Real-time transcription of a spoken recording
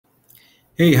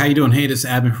Hey, how you doing? Hey, this is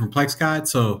Admin from PlexGuide.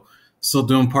 So, still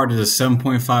doing part of the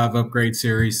 7.5 upgrade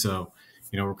series. So,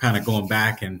 we're kind of going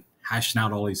back and hashing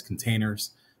out all these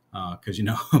containers because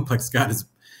PlexGuide has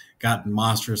gotten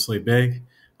monstrously big.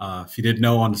 If you didn't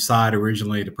know, on the side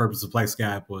originally, the purpose of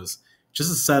PlexGuide was just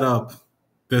to set up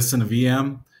this in a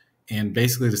VM and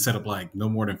basically to set up like no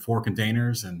more than 4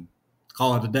 containers and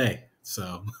call it a day.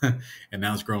 So, and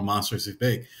now it's grown monstrously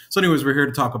big. So, anyways, we're here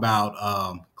to talk about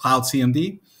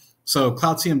CloudCMD. So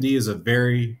CloudCMD is a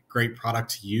very great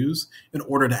product to use in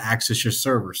order to access your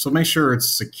server. So make sure it's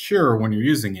secure when you're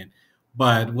using it.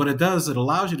 But what it does, it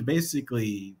allows you to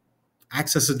basically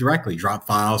access it directly, drop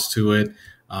files to it,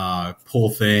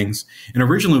 pull things. And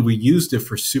originally we used it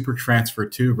for Super Transfer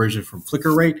 2, originally from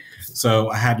Flickr Rate. So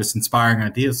I had this inspiring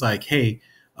idea. It's like, hey,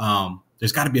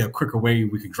 there's got to be a quicker way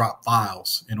we can drop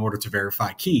files in order to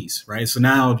verify keys, right? So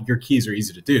now your keys are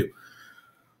easy to do.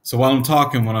 So while I'm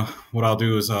talking, what I'll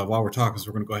do is while we're talking, is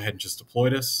we're going to go ahead and just deploy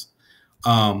this.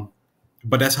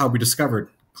 But that's how we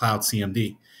discovered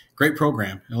CloudCMD. Great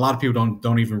program, and a lot of people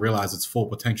don't even realize its full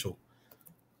potential.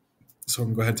 So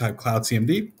I'm going to go ahead and type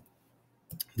CloudCMD.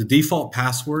 The default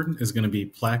password is going to be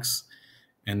Plex,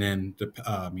 and then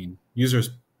user's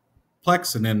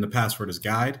Plex, and then the password is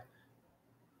guide.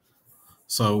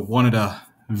 So one of the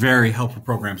very helpful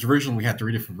programs. Originally, we had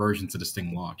 3 different versions of this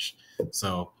thing launched.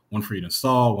 So one for you to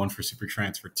install, one for Super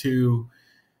Transfer 2,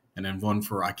 and then one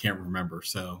for I can't remember.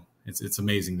 So it's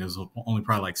amazing. This was only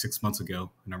probably like 6 months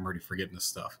ago, and I'm already forgetting this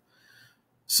stuff.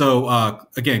 So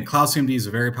again, CloudCMD is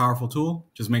a very powerful tool.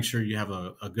 Just make sure you have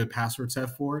a good password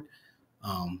set for it.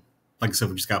 Like I said,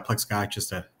 we just got PlexGuide just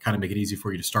to kind of make it easy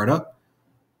for you to start up.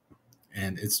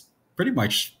 And it's pretty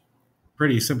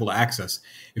simple to access.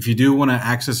 If you do want to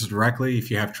access it directly,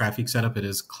 if you have traffic set up, it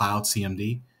is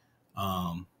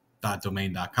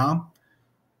cloudcmd.domain.com.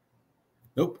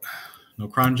 Nope, no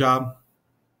cron job.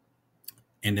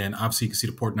 And then obviously you can see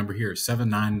the port number here,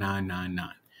 79999.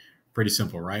 Pretty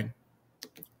simple, right?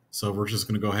 So we're just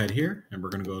going to go ahead here and we're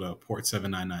going to go to port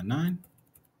 7999.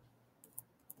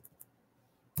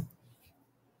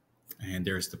 And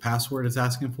there's the password it's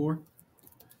asking for.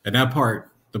 At that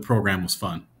part, the program was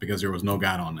fun because there was no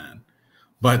guide on that.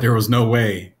 But there was no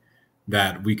way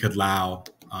that we could allow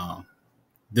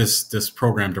this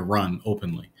program to run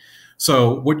openly.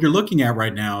 So what you're looking at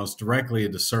right now is directly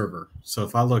at the server. So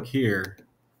if I look here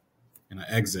and I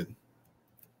exit,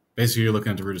 basically you're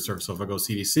looking at the root of server. So if I go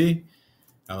CDC,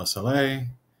 LSLA,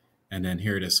 and then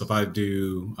here it is. So if I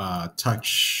do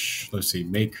touch, let's see,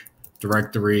 make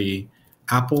directory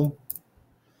Apple,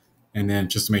 and then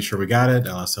just to make sure we got it,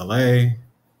 LSLA.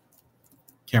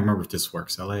 Can't remember if this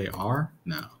works. LAR?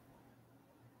 No.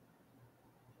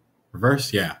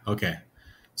 Reverse? Yeah. Okay.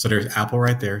 So there's Apple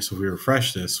right there. So if we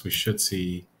refresh this, we should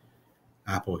see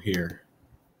Apple here.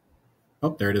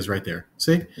 Oh, there it is right there.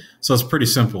 See? So it's pretty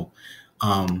simple.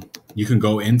 You can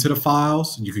go into the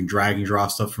files. You can drag and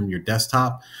drop stuff from your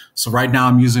desktop. So right now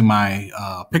I'm using my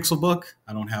Pixelbook.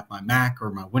 I don't have my Mac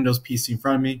or my Windows PC in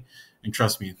front of me. And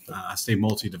trust me, I stay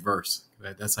multi-diverse.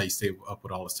 That's how you stay up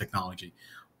with all this technology.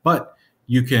 But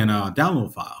you can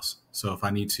download files. So if I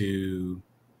need to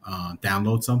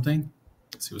download something,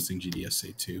 let's see what's in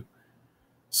GDSA2.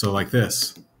 So like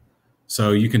this.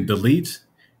 So you can delete,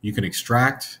 you can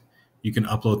extract, you can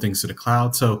upload things to the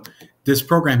cloud. So this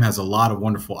program has a lot of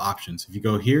wonderful options. If you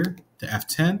go here to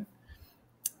F10,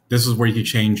 this is where you can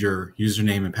change your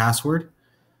username and password.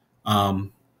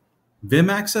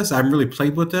 Vim access, I haven't really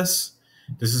played with this.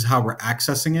 This is how we're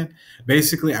accessing it.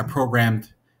 Basically, I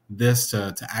programmed this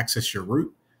to access your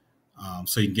root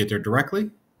so you can get there directly.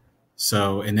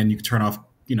 So, and then you can turn off,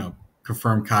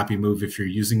 confirm, copy, move if you're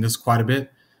using this quite a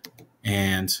bit,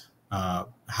 and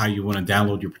how you want to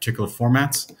download your particular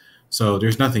formats. So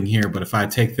there's nothing here, but if I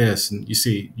take this and you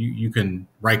see, you can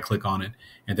right click on it,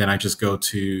 and then I just go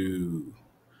to,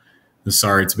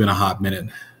 sorry, it's been a hot minute.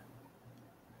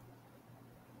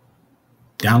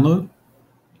 Download,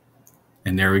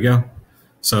 and there we go.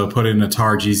 So put it in a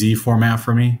tar GZ format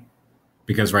for me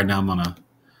because right now I'm on a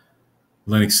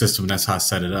Linux system. That's how I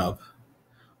set it up.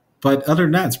 But other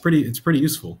than that, it's pretty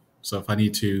useful. So if I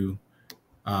need to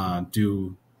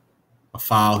do a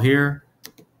file here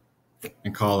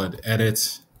and call it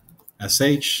edit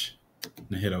sh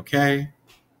and hit OK,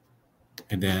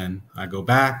 and then I go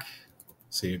back.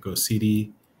 See, it goes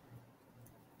cd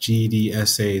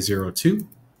gdsa02.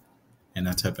 And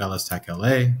I type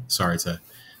ls-tach-la. Sorry,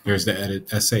 there's the edit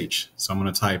sh. So I'm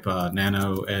going to type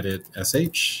nano edit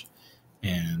sh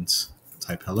and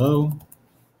type hello,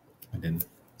 and then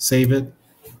save it.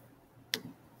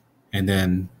 And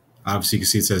then obviously you can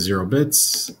see it says 0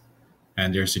 bits,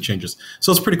 and there's the changes.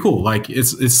 So it's pretty cool. Like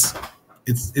it's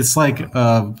it's like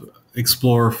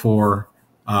Explorer for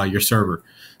your server.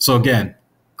 So again,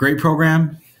 great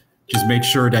program. Just make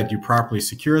sure that you properly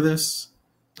secure this.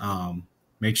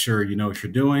 Make sure you know what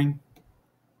you're doing.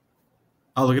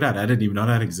 Oh, look at that. I didn't even know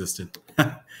that existed.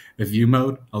 The view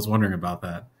mode, I was wondering about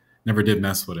that. Never did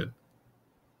mess with it.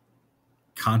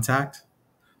 Contact.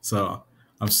 So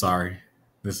I'm sorry.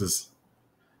 This is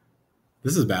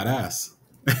badass.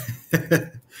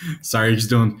 Sorry,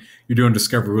 you're doing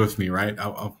discovery with me, right?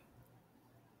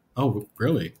 Oh,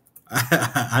 really?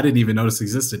 I didn't even notice it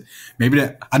existed. Maybe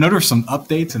that I know there's some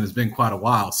updates and it's been quite a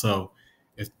while. So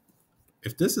if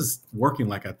if this is working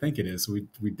like I think it is, we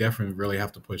definitely really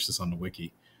have to push this on the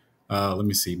wiki. Let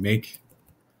me see. Let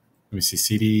me see.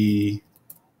 CD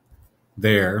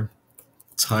there.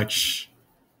 Touch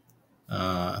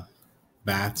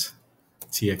bat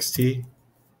txt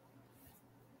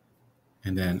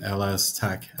and then ls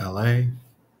tech la.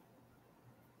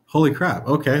 Holy crap.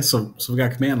 Okay, so we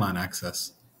got command line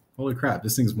access. Holy crap,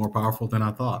 this thing's more powerful than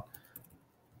I thought.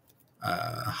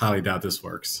 I highly doubt this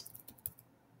works.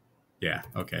 Yeah,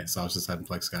 okay, so I was just having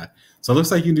PlexGuide. So it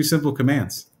looks like you can do simple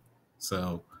commands.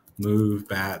 So move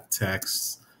bat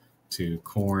text to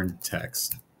corn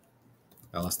text.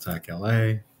 ls tech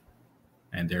la.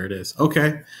 And there it is.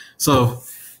 Okay, so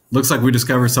looks like we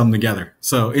discovered something together.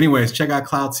 So anyways, check out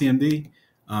CloudCMD.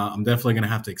 I'm definitely going to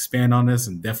have to expand on this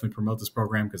and definitely promote this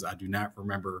program because I do not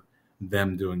remember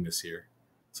them doing this here.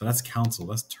 So that's console.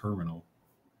 That's terminal.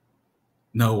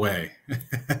 No way.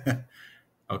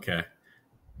 Okay.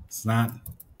 It's not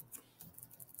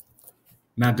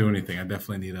doing anything. I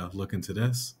definitely need to look into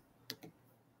this.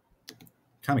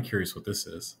 Kind of curious what this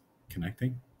is.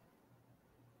 Connecting.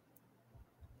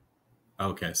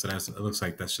 Okay, so it looks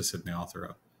like that's just hitting the author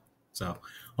up. So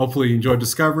hopefully you enjoyed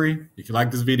Discovery. If you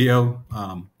like this video,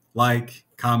 like,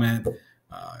 comment,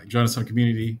 join us on the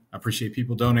community. I appreciate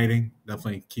people donating.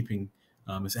 Definitely keeping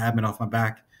this admin off my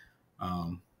back.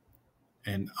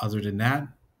 And other than that,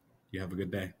 you have a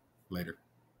good day. Later.